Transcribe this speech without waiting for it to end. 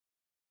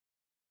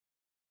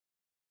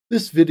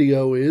This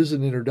video is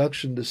an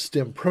introduction to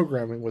STEM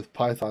programming with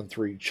Python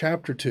 3,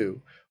 Chapter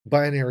 2,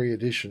 Binary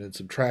Addition and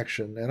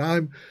Subtraction, and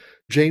I'm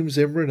James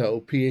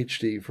Reneau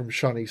Ph.D. from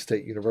Shawnee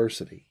State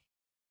University.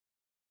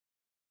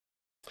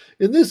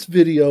 In this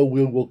video,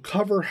 we will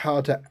cover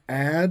how to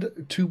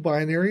add two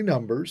binary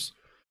numbers.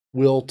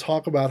 We'll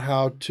talk about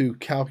how to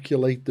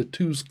calculate the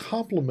 2's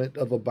complement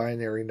of a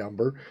binary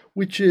number,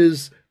 which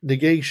is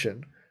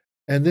negation.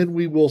 And then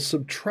we will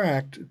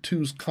subtract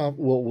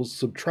we'll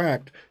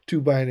subtract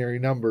two binary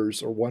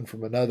numbers, or one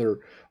from another,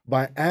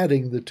 by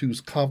adding the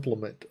 2's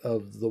complement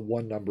of the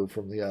one number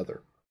from the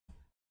other.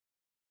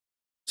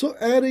 So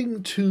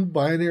adding two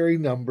binary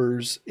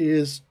numbers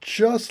is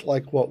just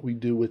like what we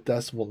do with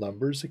decimal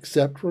numbers,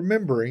 except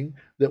remembering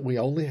that we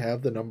only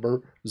have the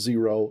number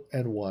 0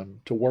 and 1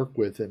 to work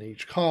with in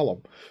each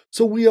column.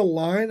 So we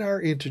align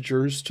our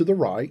integers to the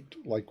right,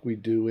 like we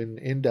do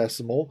in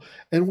decimal,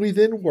 and we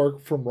then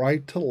work from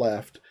right to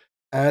left,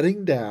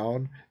 adding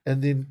down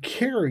and then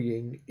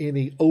carrying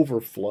any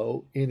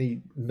overflow,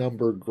 any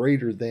number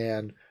greater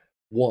than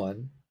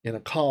 1 in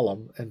a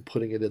column, and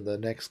putting it in the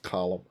next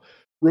column.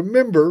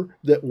 Remember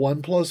that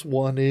 1 plus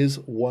 1 is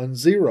 1,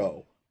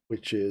 0,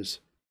 which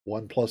is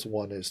 1 plus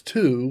 1 is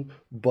 2,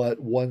 but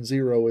 1,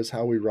 0 is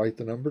how we write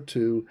the number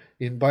 2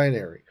 in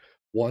binary.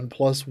 1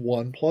 plus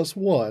 1 plus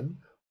 1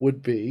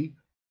 would be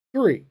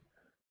 3.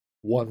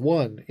 1,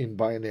 1 in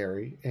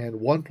binary,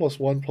 and 1 plus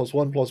 1 plus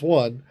 1 plus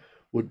 1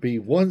 would be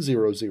 1,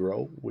 0,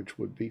 0, which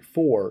would be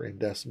 4 in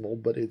decimal,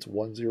 but it's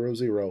 1, 0,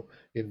 0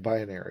 in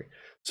binary.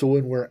 So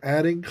when we're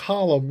adding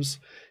columns,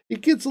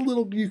 it gets a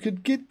little, you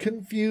could get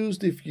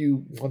confused if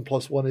 1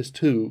 plus 1 is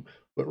 2,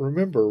 but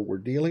remember, we're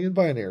dealing in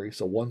binary,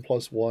 so 1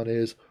 plus 1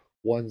 is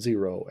 1,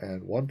 0,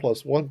 and 1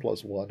 plus 1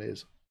 plus 1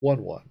 is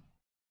 1, 1.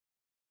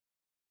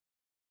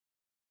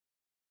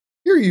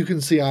 Here you can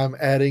see I'm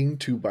adding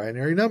two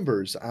binary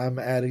numbers. I'm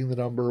adding the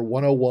number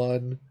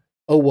 101,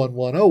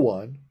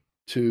 01101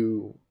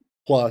 to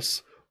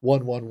plus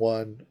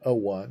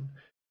 11101.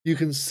 You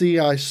can see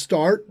I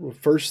start, the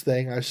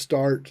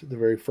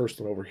very first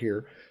one over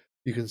here,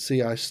 you can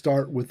see I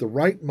start with the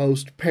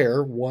rightmost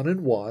pair, 1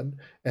 and 1,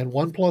 and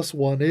 1 plus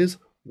 1 is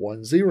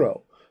 1,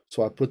 0.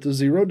 So I put the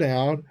 0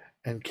 down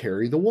and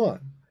carry the 1.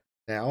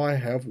 Now I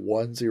have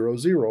 1, 0,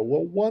 0.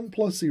 Well, 1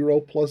 plus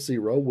 0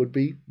 would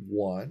be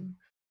 1.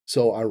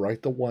 So I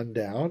write the 1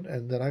 down,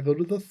 and then I go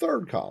to the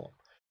third column.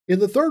 In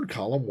the third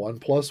column, 1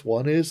 plus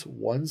 1 is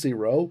 1,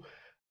 0.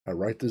 I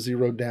write the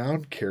 0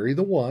 down, carry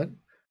the 1.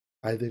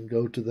 I then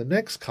go to the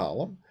next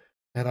column,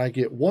 and I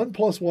get 1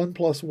 plus 1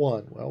 plus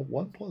 1. Well,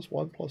 1 plus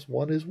 1 plus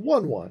 1 is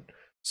 1, 1.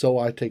 So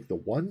I take the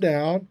 1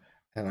 down,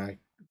 and I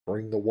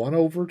bring the 1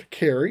 over to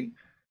carry,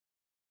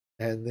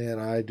 and then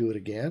I do it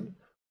again.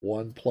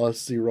 1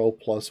 plus 0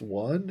 plus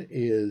 1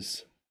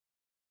 is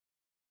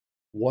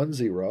 1,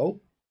 0.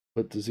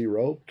 Put the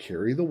 0,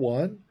 carry the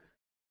 1,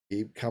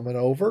 keep coming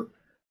over,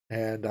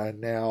 and I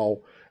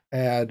now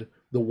add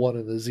the 1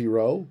 and the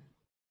 0,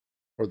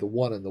 or the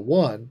 1 and the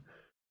 1,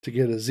 to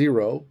get a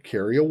 0,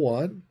 carry a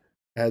 1,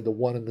 add the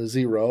 1 and the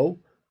 0,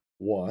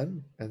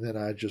 1, and then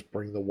I just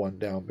bring the 1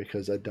 down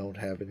because I don't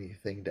have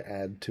anything to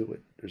add to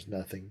it. There's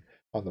nothing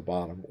on the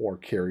bottom or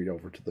carried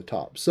over to the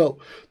top. So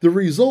the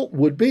result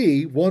would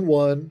be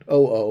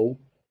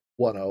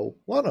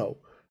 11001010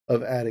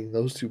 of adding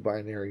those two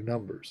binary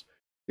numbers.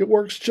 It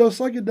works just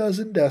like it does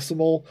in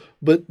decimal,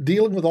 but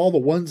dealing with all the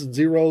 1s and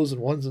 0s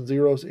and 1s and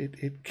 0s,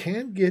 it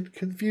can get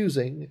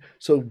confusing.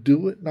 So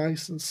do it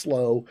nice and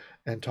slow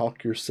and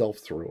talk yourself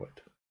through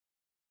it.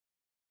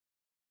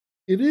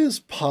 It is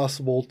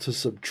possible to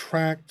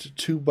subtract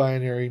two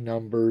binary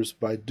numbers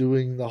by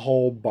doing the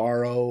whole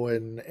borrow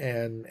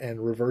and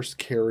reverse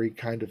carry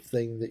kind of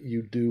thing that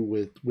you do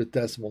with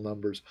decimal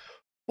numbers.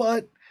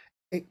 But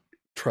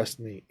trust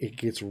me, it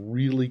gets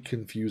really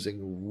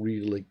confusing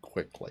really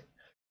quickly.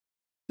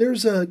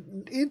 There's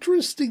an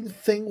interesting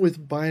thing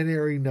with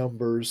binary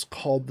numbers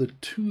called the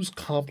 2's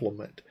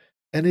complement,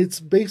 and it's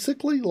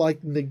basically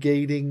like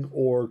negating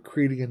or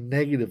creating a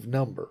negative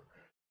number.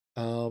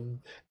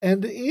 And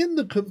in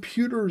the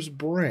computer's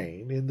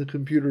brain, in the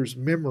computer's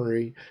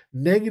memory,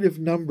 negative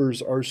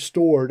numbers are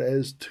stored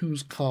as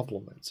 2's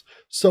complements.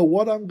 So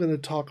what I'm going to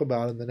talk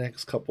about in the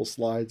next couple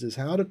slides is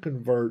how to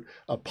convert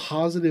a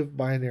positive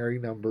binary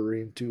number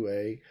into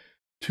a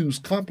 2's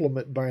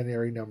complement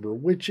binary number,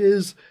 which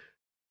is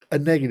a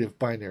negative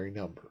binary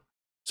number.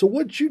 So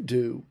what you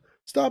do,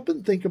 stop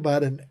and think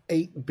about an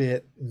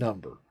 8-bit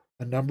number,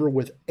 a number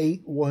with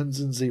 8 1s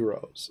and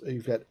 0s.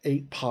 You've got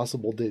 8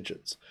 possible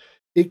digits.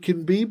 It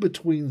can be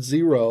between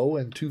 0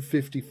 and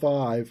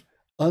 255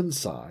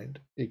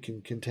 unsigned. It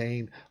can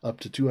contain up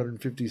to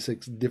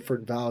 256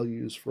 different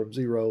values from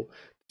 0 to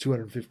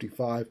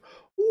 255,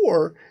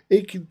 or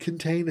it can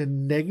contain a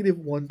negative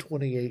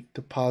 128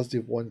 to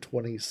positive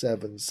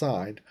 127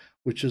 signed,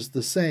 which is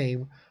the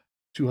same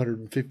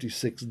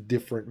 256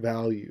 different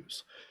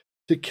values.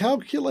 To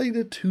calculate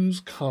a 2's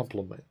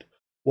complement,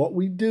 what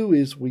we do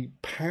is we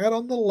pad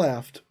on the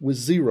left with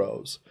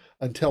zeros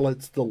until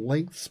it's the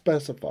length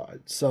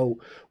specified. So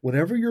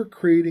whenever you're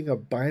creating a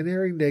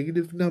binary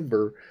negative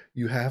number,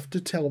 you have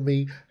to tell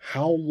me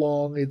how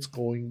long it's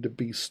going to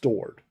be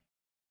stored.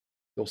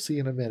 You'll see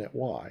in a minute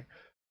why.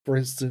 For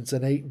instance,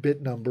 an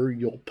 8-bit number,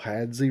 you'll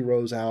pad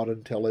zeros out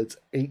until it's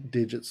 8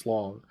 digits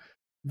long.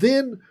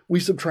 Then we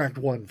subtract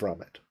 1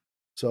 from it.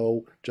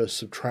 So just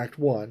subtract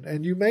 1.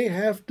 And you may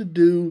have to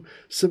do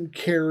some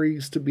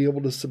carries to be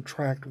able to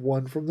subtract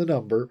 1 from the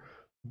number,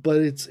 but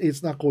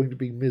it's not going to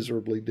be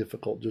miserably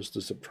difficult just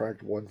to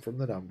subtract 1 from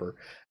the number.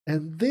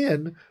 And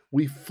then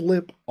we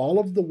flip all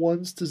of the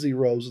 1s to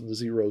zeros and the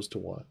zeros to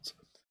 1s.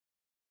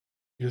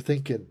 You're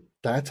thinking,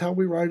 that's how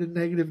we write a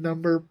negative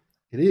number?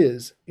 It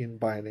is in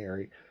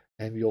binary,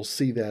 and you'll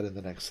see that in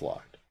the next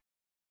slide.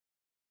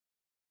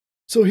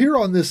 So here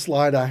on this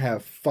slide, I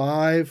have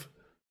 5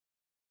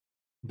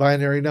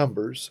 binary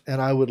numbers,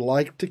 and I would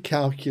like to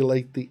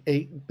calculate the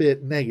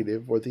 8-bit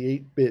negative, or the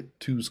 8-bit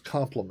 2's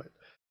complement.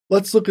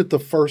 Let's look at the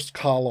first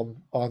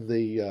column on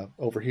the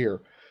over here.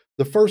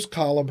 The first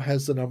column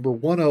has the number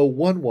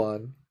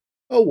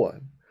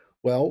 101101.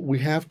 Well, we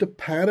have to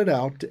pad it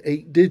out to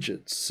 8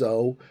 digits,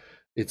 so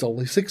it's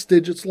only 6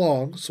 digits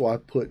long, so I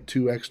put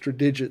 2 extra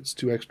digits,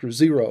 2 extra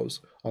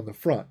zeros on the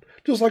front.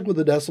 Just like with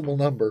a decimal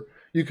number,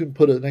 you can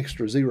put an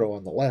extra 0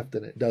 on the left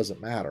and it doesn't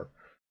matter.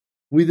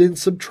 We then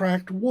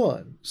subtract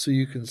 1, so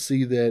you can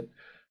see that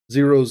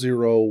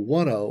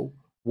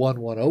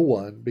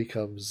 00101101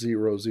 becomes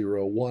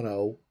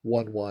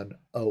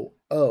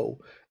 00101100,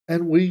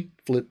 and we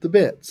flip the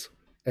bits.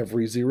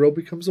 Every 0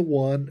 becomes a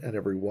 1, and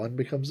every 1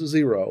 becomes a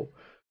 0.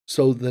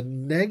 So the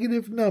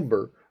negative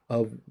number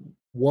of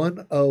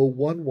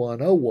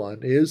 101101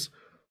 is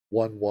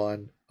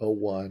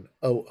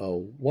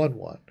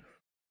 11010011.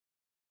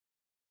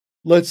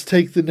 Let's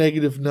take the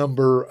negative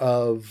number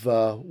of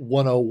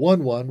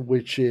 1011,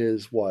 which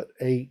is what,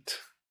 8,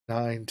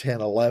 9,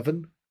 10,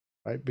 11,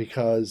 right?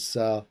 Because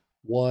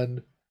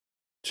 1,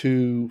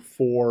 2,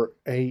 4,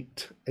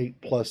 8,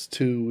 8 plus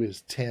 2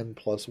 is 10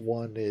 plus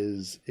 1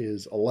 is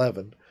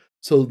 11.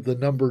 So the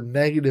number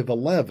negative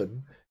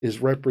 11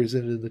 is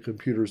represented in the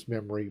computer's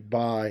memory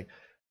by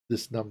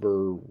this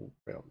number,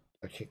 well,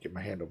 I can't get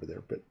my hand over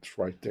there, but it's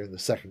right there in the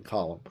second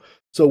column.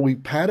 So we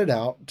pad it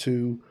out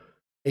to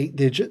 8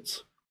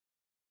 digits.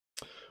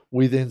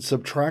 We then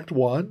subtract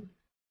 1,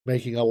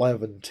 making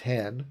 11,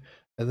 10,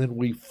 and then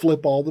we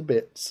flip all the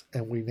bits,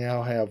 and we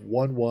now have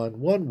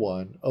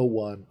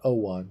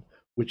 11110101,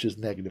 which is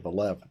negative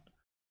 11.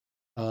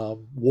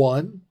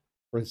 1,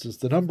 for instance,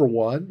 the number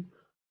 1,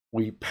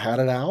 we pad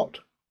it out,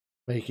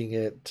 making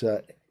it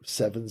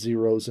 7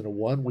 zeros and a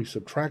 1. We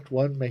subtract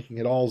 1, making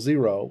it all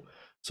 0.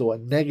 So a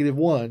negative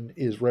 1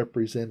 is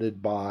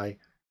represented by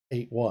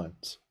 8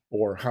 ones,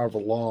 or however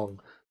long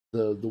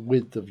the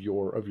width of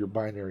your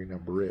binary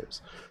number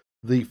is.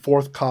 The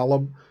fourth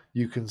column,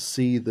 you can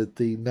see that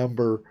the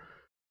number,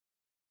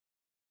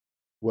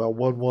 well,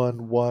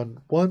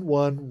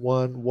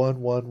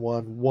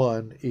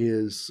 111111111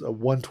 is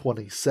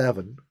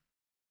 127.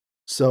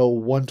 So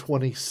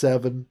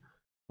 127,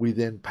 we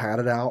then pad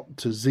it out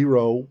to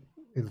 0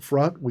 in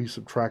front. We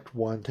subtract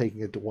 1, taking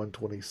it to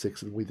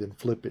 126, and we then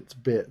flip its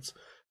bits,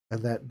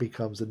 and that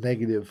becomes a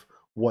negative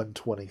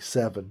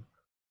 127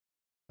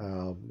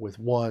 with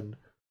 1,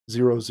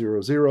 0,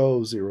 0,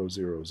 0, 0,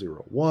 0,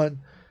 0,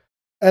 1.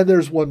 And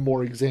there's one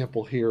more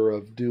example here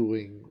of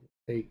doing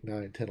 8,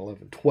 9, 10,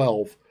 11,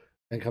 12,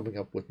 and coming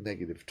up with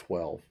negative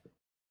 12.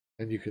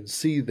 And you can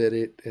see that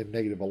it and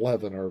negative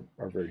 11 are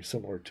very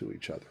similar to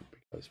each other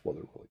because, well,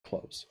 they're really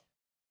close.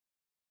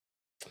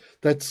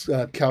 That's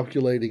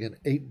calculating an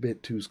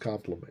 8-bit 2's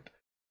complement.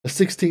 A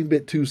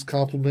 16-bit 2's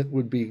complement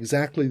would be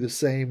exactly the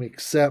same,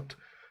 except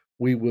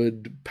we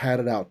would pad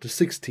it out to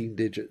 16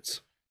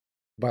 digits,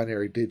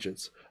 binary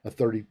digits. A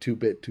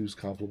 32-bit 2's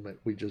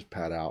complement, we just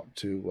pad out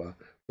to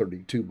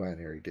 32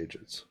 binary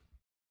digits.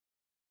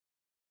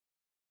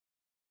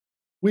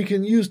 We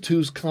can use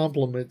 2's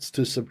complements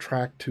to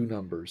subtract 2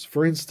 numbers.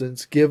 For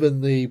instance,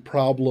 given the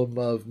problem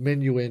of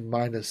minuend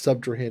minus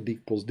subtrahend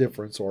equals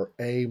difference, or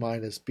A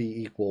minus B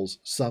equals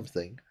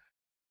something,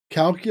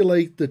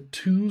 calculate the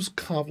 2's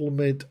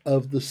complement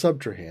of the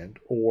subtrahend,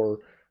 or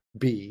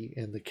B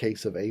in the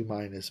case of A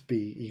minus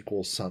B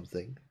equals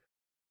something.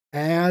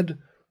 Add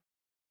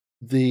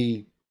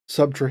the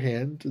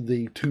subtrahend,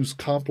 the 2's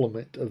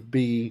complement of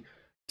B,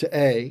 to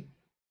A.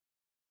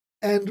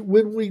 And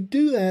when we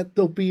do that,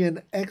 there'll be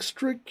an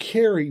extra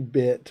carry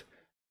bit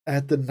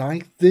at the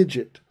 9th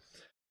digit.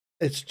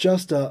 It's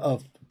just a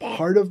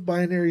part of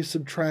binary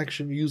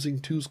subtraction using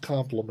 2's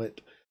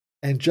complement,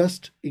 and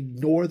just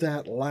ignore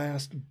that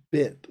last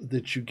bit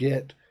that you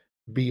get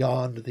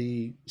beyond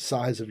the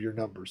size of your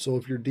number. So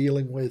if you're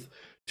dealing with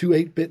 2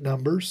 8-bit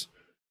numbers,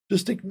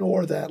 just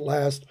ignore that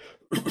last,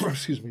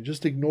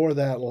 just ignore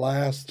that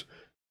last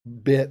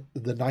bit,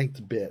 the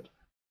 9th bit.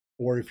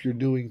 Or if you're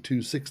doing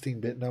 2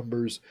 16-bit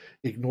numbers,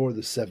 ignore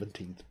the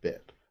 17th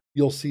bit.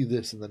 You'll see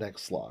this in the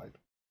next slide.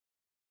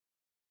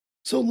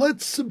 So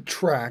let's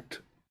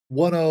subtract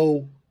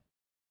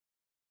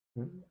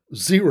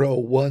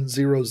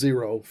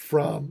 0100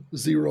 from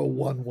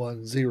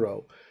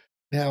 0110.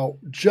 Now,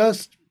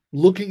 just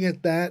looking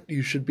at that,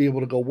 you should be able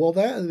to go, well,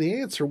 the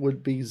answer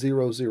would be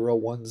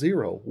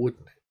 0010,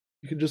 wouldn't it?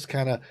 You can just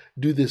kind of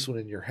do this one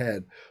in your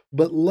head.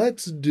 But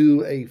let's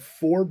do a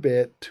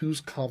 4-bit two's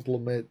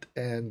complement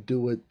and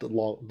do it the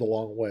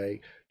long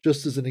way,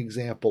 just as an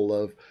example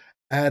of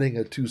adding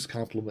a two's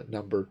complement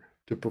number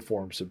to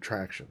perform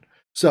subtraction.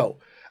 So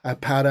I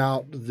pad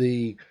out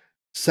the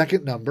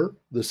second number,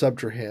 the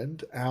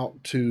subtrahend,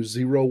 out to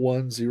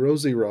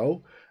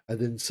 0100, and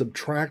then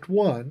subtract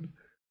 1.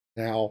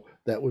 Now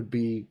that would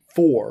be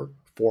 4.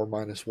 4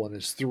 minus 1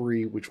 is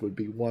 3, which would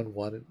be 1,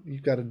 1.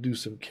 You've got to do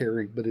some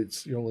carry, but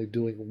you're only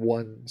doing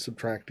 1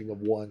 subtracting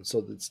of 1,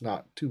 so that's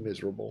not too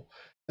miserable.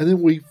 And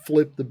then we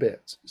flip the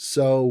bits.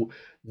 So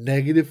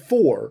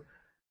 -4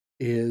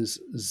 is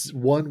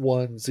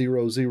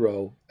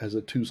 1100 as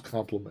a two's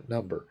complement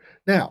number.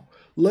 Now,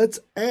 let's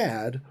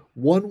add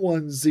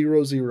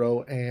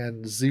 1100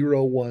 and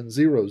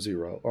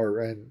 0100, or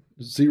and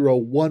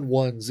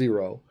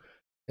 0110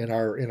 in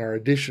our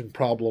addition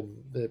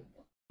problem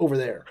over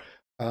there.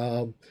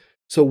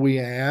 So we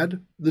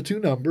add the two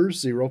numbers.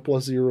 0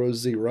 plus 0 is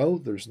 0.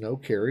 There's no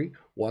carry.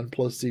 1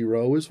 plus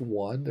 0 is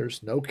 1.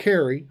 There's no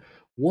carry.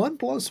 1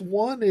 plus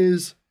 1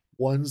 is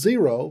 10.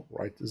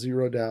 Write the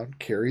 0 down.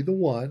 Carry the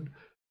 1.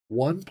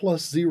 1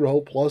 plus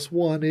 0 plus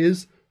 1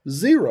 is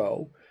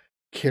 0.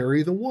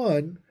 Carry the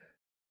 1.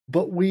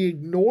 But we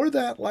ignore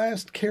that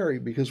last carry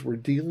because we're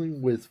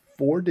dealing with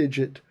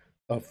four-digit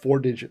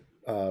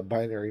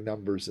binary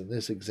numbers in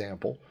this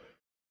example.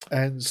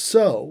 And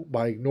so,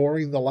 by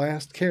ignoring the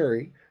last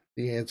carry,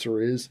 the answer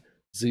is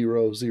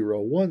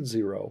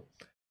 0010,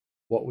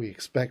 what we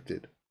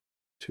expected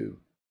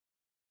to.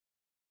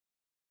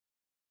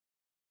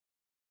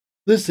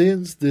 This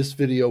ends this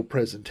video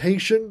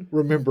presentation.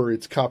 Remember,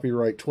 it's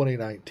copyright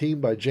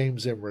 2019 by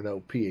James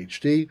Reneau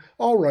Ph.D.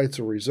 All rights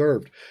are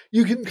reserved.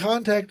 You can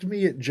contact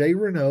me at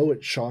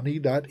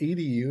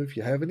jreneau@shawnee.edu if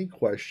you have any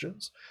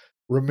questions.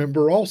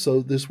 Remember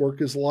also, this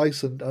work is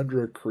licensed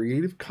under a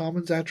Creative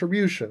Commons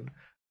Attribution,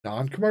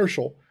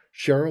 non-commercial,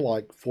 share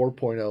alike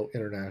 4.0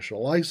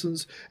 international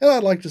license. And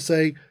I'd like to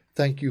say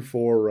thank you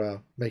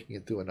for making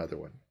it through another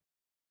one.